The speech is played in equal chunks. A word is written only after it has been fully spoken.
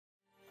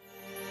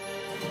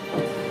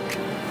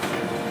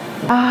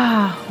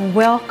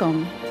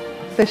Welcome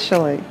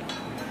officially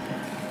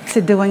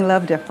to Doing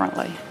Love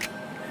Differently,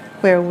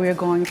 where we're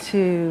going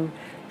to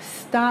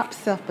stop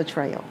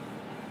self-betrayal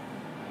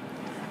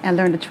and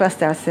learn to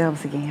trust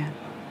ourselves again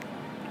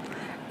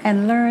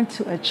and learn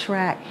to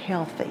attract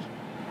healthy,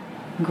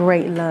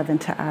 great love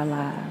into our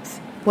lives.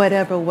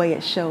 Whatever way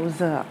it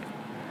shows up,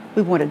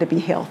 we want it to be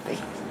healthy.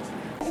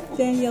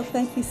 Danielle,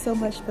 thank you so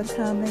much for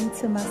coming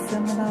to my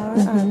seminar.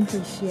 I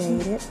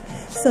appreciate it.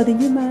 So do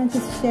you mind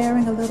just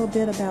sharing a little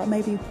bit about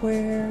maybe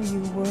where you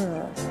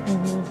were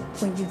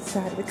when you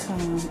decided to come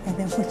and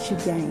then what you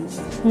gained?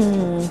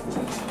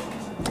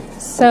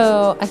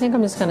 So I think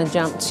I'm just going to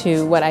jump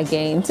to what I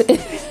gained. I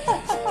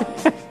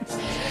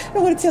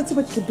don't want to tell too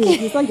much of the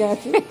business. I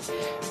got you.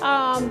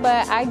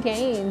 But I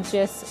gained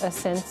just a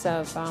sense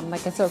of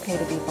like it's okay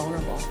to be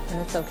vulnerable and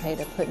it's okay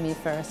to put me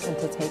first and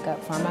to take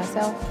up for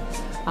myself.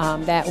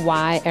 That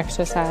why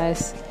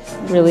exercise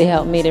really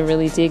helped me to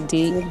really dig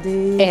deep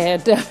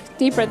and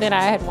deeper than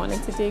I had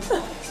wanted to dig.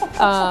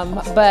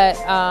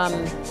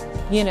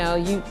 You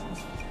know,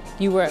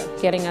 you were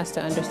getting us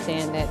to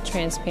understand that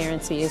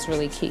transparency is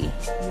really key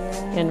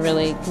and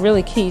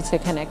really key to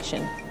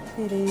connection.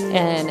 It is.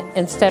 And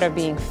instead of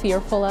being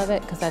fearful of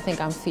it, because I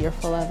think I'm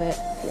fearful of it,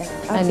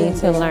 I need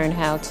to learn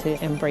how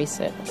to embrace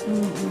it.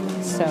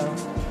 So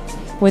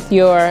with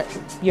your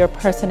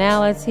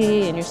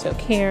personality and you're so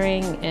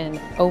caring and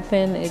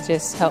open, it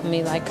just helped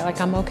me like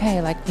I'm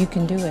okay, like you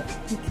can do it.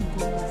 You can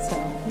do it. So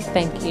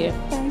thank you.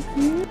 Thank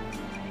you.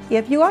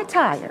 If you are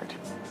tired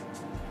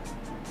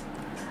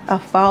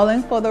of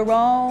falling for the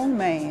wrong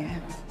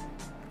man,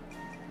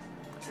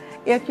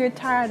 if you're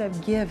tired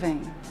of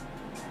giving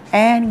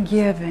and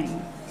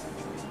giving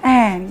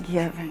and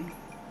giving,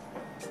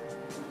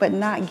 but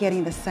not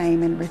getting the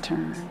same in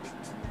return,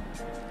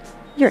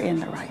 you're in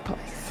the right place.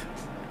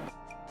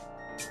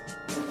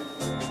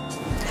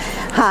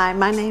 Hi,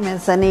 my name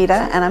is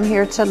Anita, and I'm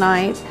here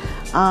tonight.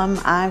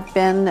 I've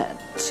been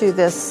to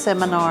this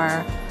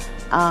seminar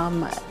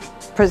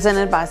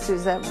presented by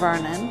Suzette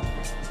Vearnon,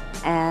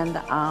 and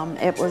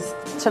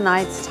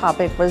tonight's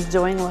topic was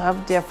Doing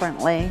Love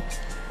Differently,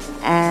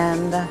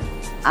 and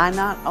I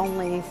not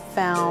only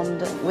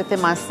found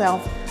within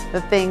myself the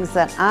things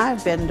that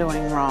I've been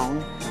doing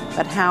wrong,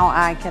 but how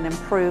I can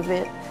improve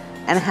it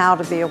and how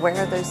to be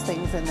aware of those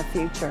things in the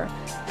future.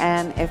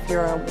 And if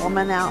you're a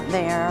woman out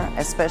there,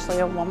 especially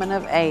a woman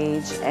of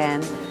age,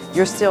 and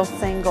you're still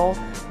single,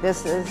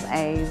 this is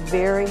a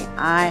very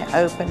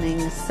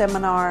eye-opening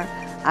seminar.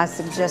 I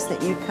suggest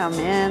that you come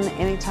in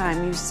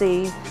anytime you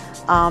see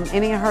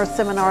any of her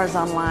seminars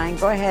online.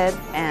 Go ahead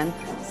and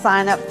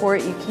sign up for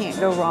it. You can't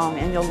go wrong,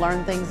 and you'll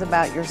learn things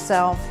about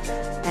yourself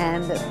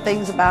and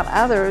things about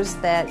others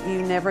that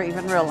you never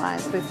even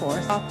realized before.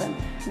 Often,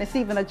 and it's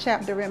even a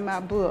chapter in my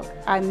book.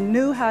 I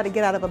knew how to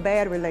get out of a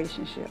bad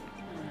relationship.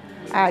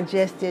 I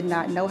just did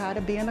not know how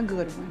to be in a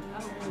good one.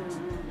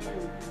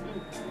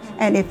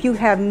 And if you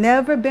have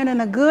never been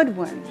in a good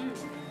one,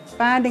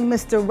 finding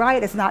Mr.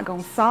 Right is not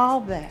going to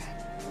solve that.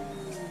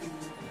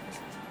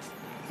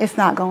 It's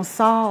not going to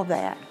solve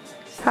that.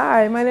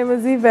 Hi, my name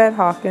is Yvette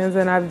Hawkins,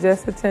 and I've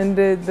just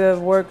attended the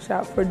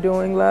workshop for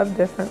Doing Love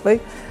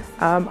Differently.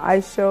 I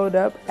showed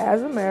up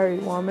as a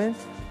married woman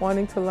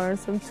wanting to learn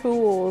some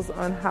tools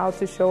on how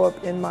to show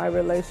up in my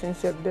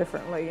relationship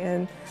differently,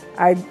 and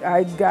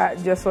I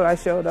got just what I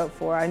showed up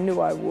for. I knew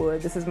I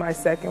would. This is my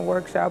second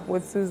workshop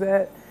with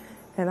Suzette,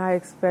 and I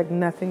expect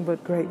nothing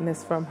but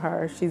greatness from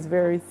her. She's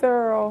very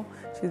thorough.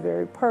 She's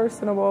very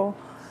personable.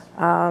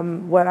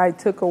 What I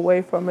took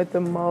away from it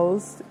the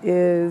most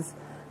is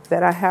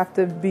that I have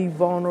to be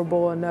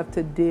vulnerable enough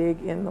to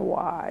dig in the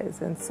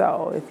whys. And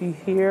so if you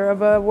hear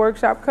of a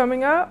workshop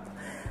coming up,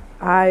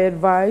 I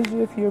advise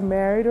you, if you're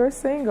married or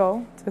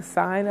single, to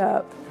sign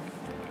up.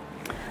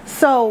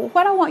 So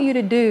what I want you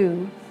to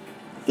do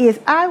is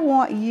I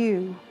want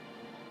you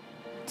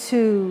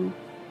to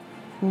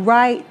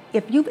write,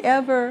 if you've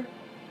ever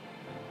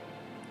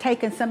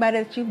taken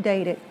somebody that you've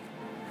dated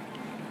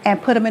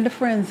and put them in the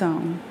friend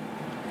zone,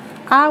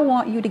 I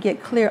want you to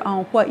get clear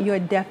on what your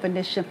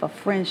definition for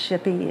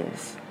friendship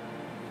is.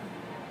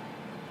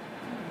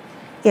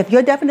 If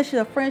your definition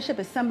of friendship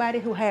is somebody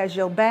who has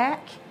your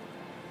back,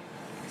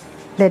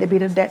 let it be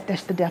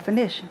that's the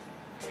definition.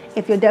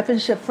 If your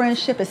definition of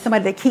friendship is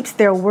somebody that keeps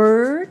their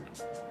word,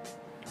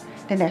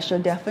 then that's your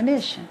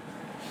definition.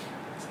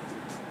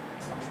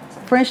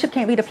 Friendship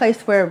can't be the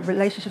place where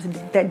relationships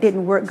that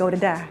didn't work go to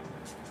die.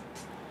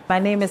 My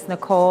name is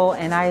Nicole,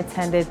 and I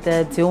attended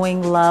the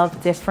Doing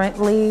Love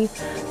Differently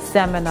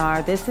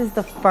seminar. This is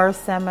the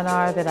first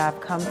seminar that I've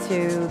come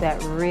to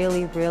that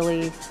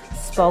really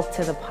spoke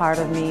to the part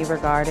of me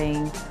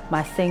regarding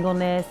my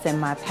singleness and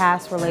my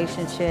past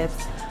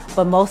relationships.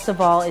 But most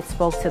of all, it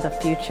spoke to the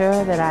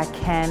future that I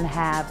can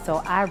have.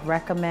 So I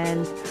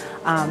recommend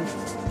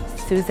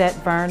Suzette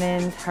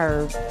Vearnon,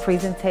 her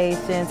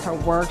presentations, her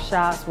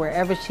workshops,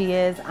 wherever she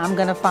is. I'm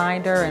going to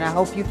find her, and I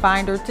hope you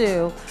find her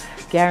too.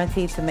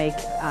 Guaranteed to make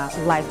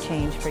life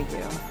change for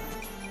you.